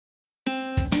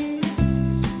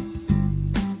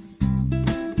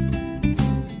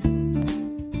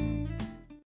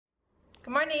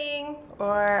morning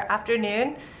or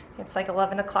afternoon. It's like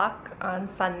 11 o'clock on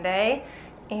Sunday,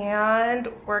 and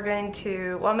we're going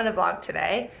to, well, I'm gonna vlog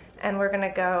today, and we're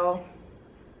gonna go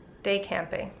day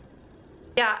camping.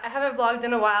 Yeah, I haven't vlogged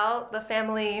in a while. My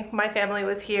family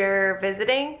was here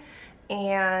visiting,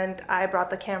 and I brought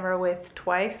the camera with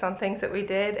twice on things that we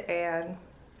did and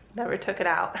never took it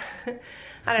out.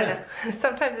 I don't know.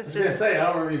 Sometimes it's just... I was gonna say,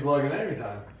 I don't remember you vlogging every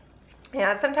time.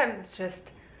 Yeah, sometimes it's just,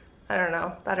 I don't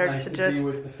know, better nice to just be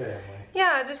with the family.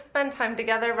 Yeah, just spend time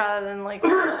together rather than like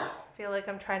feel like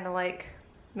I'm trying to like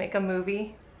make a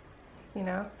movie, you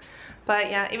know? But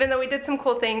yeah, even though we did some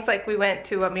cool things, like we went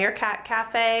to a meerkat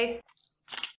cafe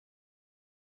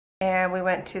and we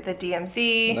went to the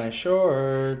DMZ. Nice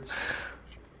shorts.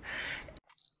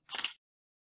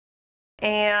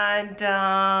 And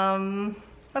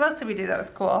what else did we do that was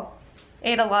cool?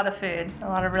 Ate a lot of food, a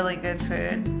lot of really good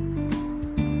food.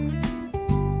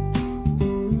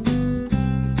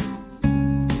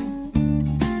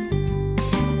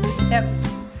 Yep,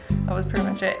 that was pretty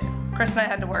much it. Chris and I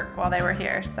had to work while they were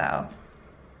here, so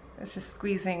it was just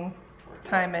squeezing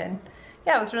time in.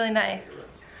 Yeah, it was really nice.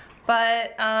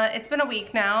 But it's been a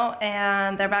week now,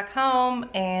 and they're back home,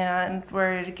 and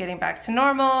we're getting back to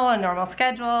normal, a normal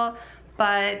schedule.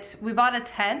 But we bought a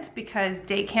tent because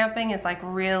day camping is like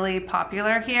really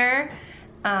popular here.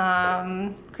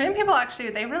 Korean people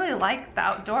actually, they really like the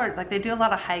outdoors. Like they do a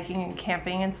lot of hiking and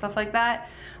camping and stuff like that.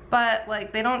 But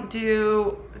like they don't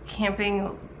do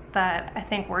camping that I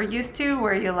think we're used to,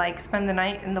 where you like spend the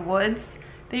night in the woods.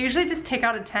 They usually just take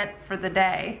out a tent for the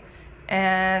day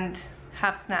and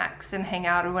have snacks and hang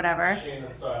out or whatever.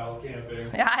 Shayna style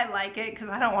camping. Yeah, I like it because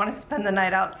I don't want to spend the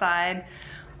night outside.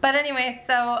 But anyway,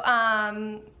 so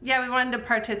yeah, we wanted to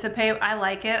participate. I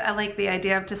like it. I like the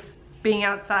idea of just being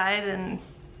outside and,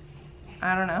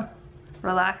 I don't know,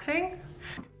 relaxing.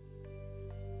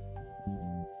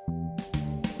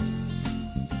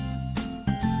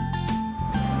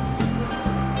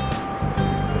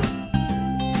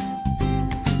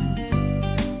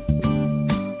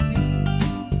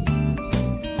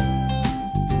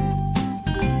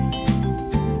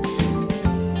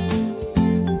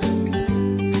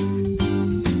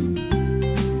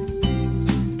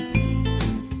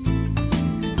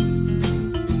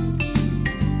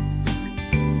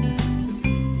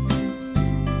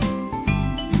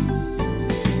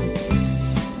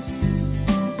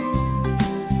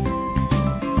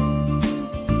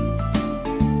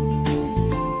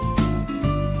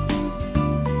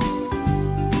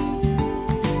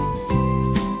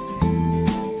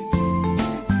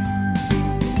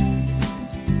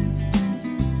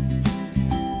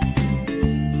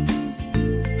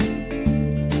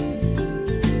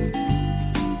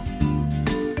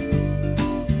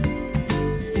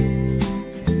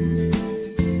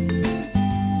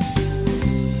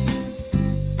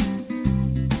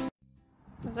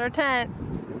 Our tent.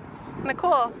 Kinda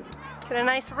cool. Get a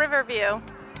nice river view.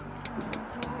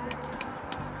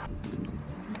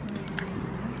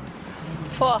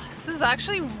 Oh, this is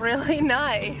actually really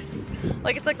nice.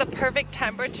 Like it's like the perfect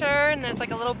temperature, and there's like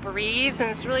a little breeze,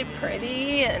 and it's really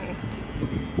pretty, and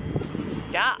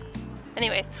yeah.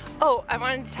 Anyways, oh, I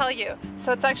wanted to tell you.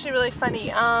 So it's actually really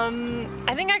funny.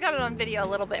 I think I got it on video a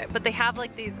little bit, but they have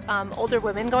like these older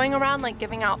women going around like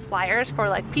giving out flyers for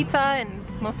like pizza and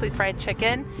mostly fried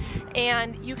chicken.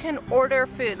 And you can order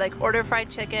food, like order fried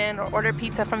chicken or order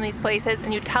pizza from these places,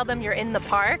 and you tell them you're in the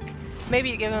park. Maybe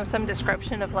you give them some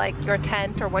description of like your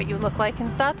tent or what you look like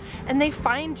and stuff, and they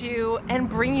find you and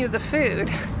bring you the food.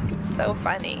 It's so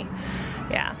funny.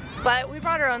 Yeah, but we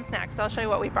brought our own snacks, so I'll show you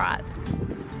what we brought.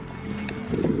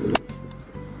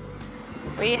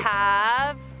 We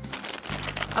have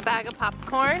a bag of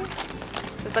popcorn.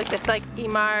 It's like this like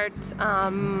Emart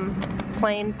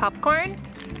plain popcorn,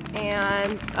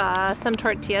 and some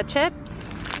tortilla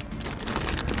chips.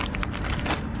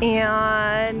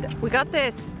 And we got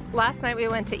this, last night we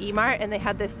went to Emart and they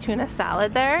had this tuna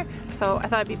salad there. So I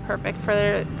thought it'd be perfect for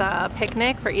the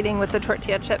picnic, for eating with the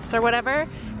tortilla chips or whatever.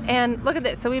 And look at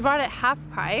this, so we bought it half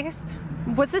price.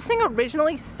 Was this thing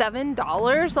originally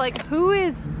 $7? Like who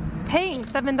is paying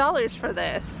 $7 for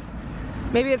this?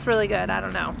 Maybe it's really good, I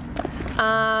don't know.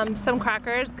 Some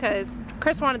crackers, because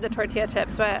Chris wanted the tortilla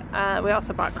chips, but we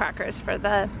also bought crackers for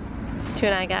the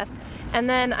tuna, I guess. And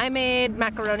then I made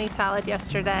macaroni salad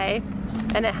yesterday,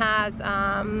 and it has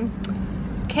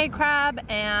K-crab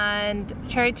and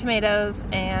cherry tomatoes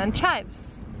and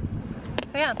chives.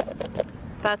 So yeah,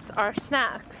 that's our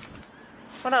snacks.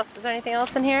 What else? Is there anything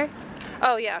else in here?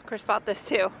 Oh yeah, Chris bought this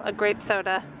too, a grape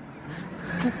soda.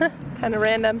 Kind of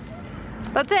random.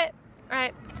 That's it. All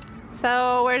right,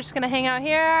 So we're just gonna hang out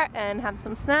here and have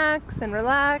some snacks and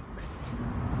relax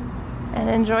and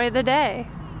enjoy the day.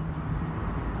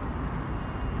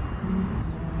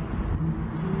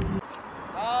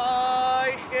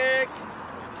 Ice cake!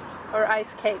 Or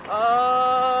ice cake.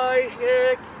 Ice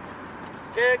cake!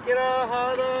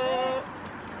 Kekirahana!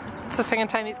 It's the second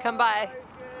time he's come by.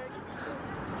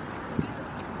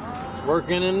 It's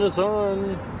working in the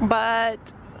sun. But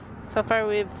so far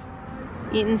we've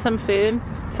eaten some food,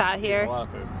 sat here. A lot of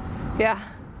food. Yeah,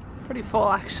 pretty full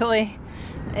actually.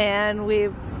 And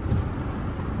we've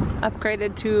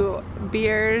upgraded to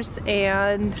beers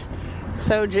and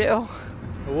soju.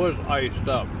 It was iced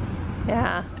up.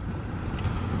 Yeah.